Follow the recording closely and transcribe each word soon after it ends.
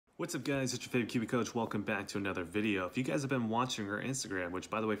What's up guys, it's your favorite QB coach. Welcome back to another video. If you guys have been watching our Instagram, which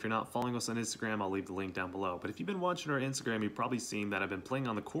by the way, if you're not following us on Instagram, I'll leave the link down below. But if you've been watching our Instagram, you've probably seen that I've been playing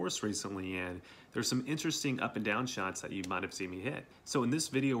on the course recently and there's some interesting up and down shots that you might have seen me hit. So in this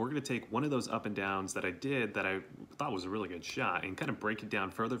video, we're gonna take one of those up and downs that I did that I thought was a really good shot and kind of break it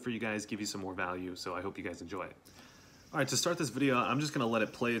down further for you guys, give you some more value. So I hope you guys enjoy it. All right, to start this video, I'm just gonna let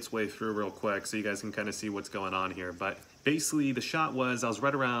it play its way through real quick so you guys can kind of see what's going on here. But basically the shot was, I was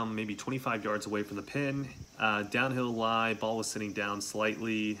right around maybe 25 yards away from the pin, downhill lie, ball was sitting down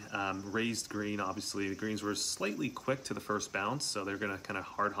slightly, raised green, obviously. The greens were slightly quick to the first bounce, so they're gonna kind of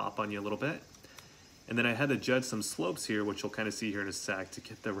hard hop on you a little bit. And then I had to judge some slopes here, which you'll kind of see here in a sec, to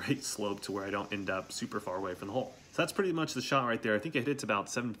get the right slope to where I don't end up super far away from the hole. So that's pretty much the shot right there. I think I hit it to about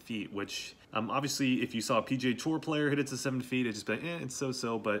 7 feet, which obviously if you saw a PGA Tour player hit it to 7 feet, it'd just be like, it's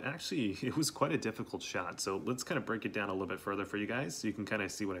so-so, but actually it was quite a difficult shot. So let's kind of break it down a little bit further for you guys so you can kind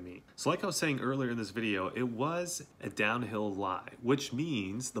of see what I mean. So like I was saying earlier in this video, it was a downhill lie, which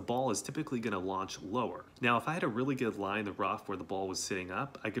means the ball is typically gonna launch lower. Now, if I had a really good lie in the rough where the ball was sitting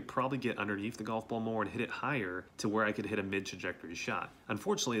up, I could probably get underneath the golf ball more and hit it higher to where I could hit a mid-trajectory shot.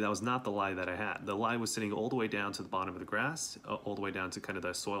 Unfortunately, that was not the lie that I had. The lie was sitting all the way down to the bottom of the grass, all the way down to kind of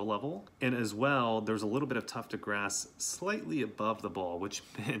the soil level. And as well, there's a little bit of tufted grass slightly above the ball, which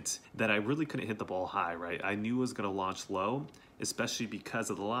meant that I really couldn't hit the ball high, right? I knew it was gonna launch low, especially because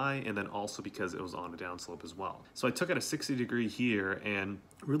of the lie, and then also because it was on a downslope as well. So I took it a 60-degree here, and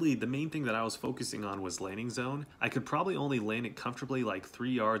really the main thing that I was focusing on was landing zone. I could probably only land it comfortably like 3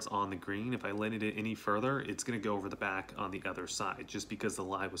 yards on the green. If I landed it any further, it's gonna go over the back on the other side, just because the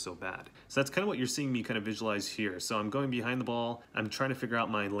lie was so bad. So that's kind of what you're seeing me kind of visualize here. So I'm going behind the ball, I'm trying to figure out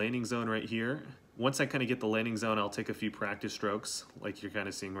my landing zone right here. Once I kind of get the landing zone, I'll take a few practice strokes like you're kind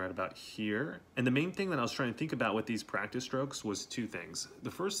of seeing right about here. And the main thing that I was trying to think about with these practice strokes was two things.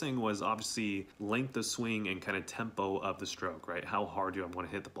 The first thing was obviously length of swing and kind of tempo of the stroke, right? How hard do I want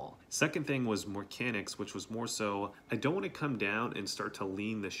to hit the ball? Second thing was mechanics, which was more so, I don't want to come down and start to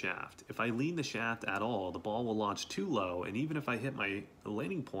lean the shaft. If I lean the shaft at all, the ball will launch too low, and even if I hit my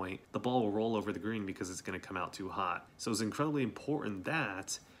landing point, the ball will roll over the green because it's going to come out too hot. So it's incredibly important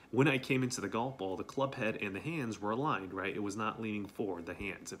that when I came into the golf ball, the club head and the hands were aligned, right? It was not leaning forward, the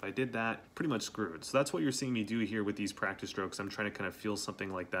hands. If I did that, pretty much screwed. So that's what you're seeing me do here with these practice strokes. I'm trying to kind of feel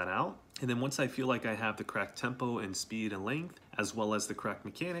something like that out. And then once I feel like I have the correct tempo and speed and length, as well as the correct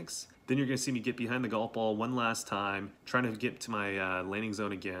mechanics, then you're gonna see me get behind the golf ball one last time, trying to get to my landing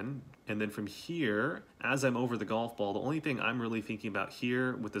zone again. And then from here, as I'm over the golf ball, the only thing I'm really thinking about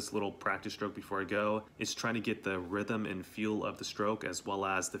here with this little practice stroke before I go is trying to get the rhythm and feel of the stroke, as well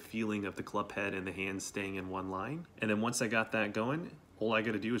as the feeling of the club head and the hands staying in one line. And then once I got that going, all I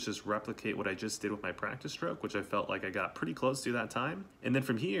gotta do is just replicate what I just did with my practice stroke, which I felt like I got pretty close to that time. And then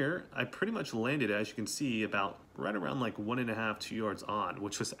from here, I pretty much landed, as you can see, about right around like 1.5, 2 yards on,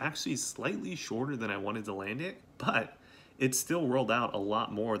 which was actually slightly shorter than I wanted to land it, but it still rolled out a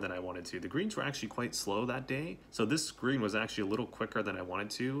lot more than I wanted to. The greens were actually quite slow that day, so this green was actually a little quicker than I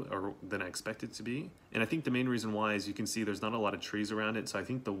wanted to, or than I expected to be. And I think the main reason why is you can see there's not a lot of trees around it, so I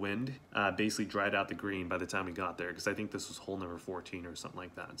think the wind basically dried out the green by the time we got there, because I think this was hole number 14 or something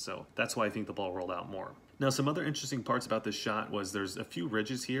like that. So that's why I think the ball rolled out more. Now, some other interesting parts about this shot was there's a few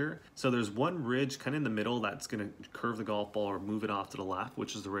ridges here. So there's one ridge kind of in the middle that's gonna curve the golf ball or move it off to the left,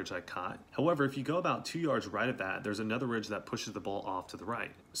 which is the ridge I caught. However, if you go about 2 yards right of that, there's another ridge that pushes the ball off to the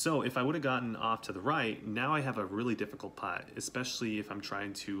right. So if I would have gotten off to the right, now I have a really difficult putt, especially if I'm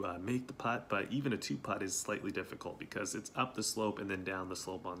trying to make the putt, but even a 2-putt is slightly difficult because it's up the slope and then down the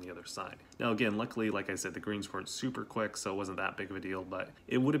slope on the other side. Now again, luckily, like I said, the greens weren't super quick, so it wasn't that big of a deal, but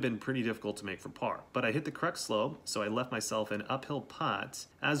it would have been pretty difficult to make for par. But I hit the correct slope, so I left myself an uphill putt,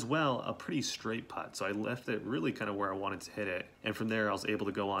 as well a pretty straight putt. So I left it really kind of where I wanted to hit it, and from there I was able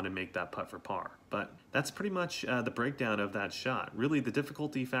to go on and make that putt for par. But that's pretty much the breakdown of that shot. Really, the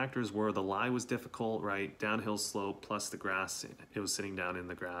difficulty factors were the lie was difficult, right? Downhill slope plus the grass, it was sitting down in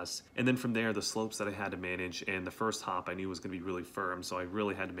the grass. And then from there, the slopes that I had to manage, and the first hop I knew was gonna be really firm, so I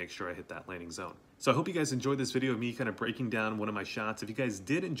really had to make sure I hit that landing zone. So I hope you guys enjoyed this video of me kind of breaking down one of my shots. If you guys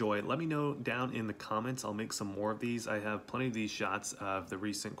did enjoy it, let me know down in the comments. I'll make some more of these. I have plenty of these shots of the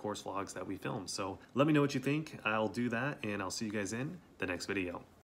recent course vlogs that we filmed. So let me know what you think. I'll do that, and I'll see you guys in the next video.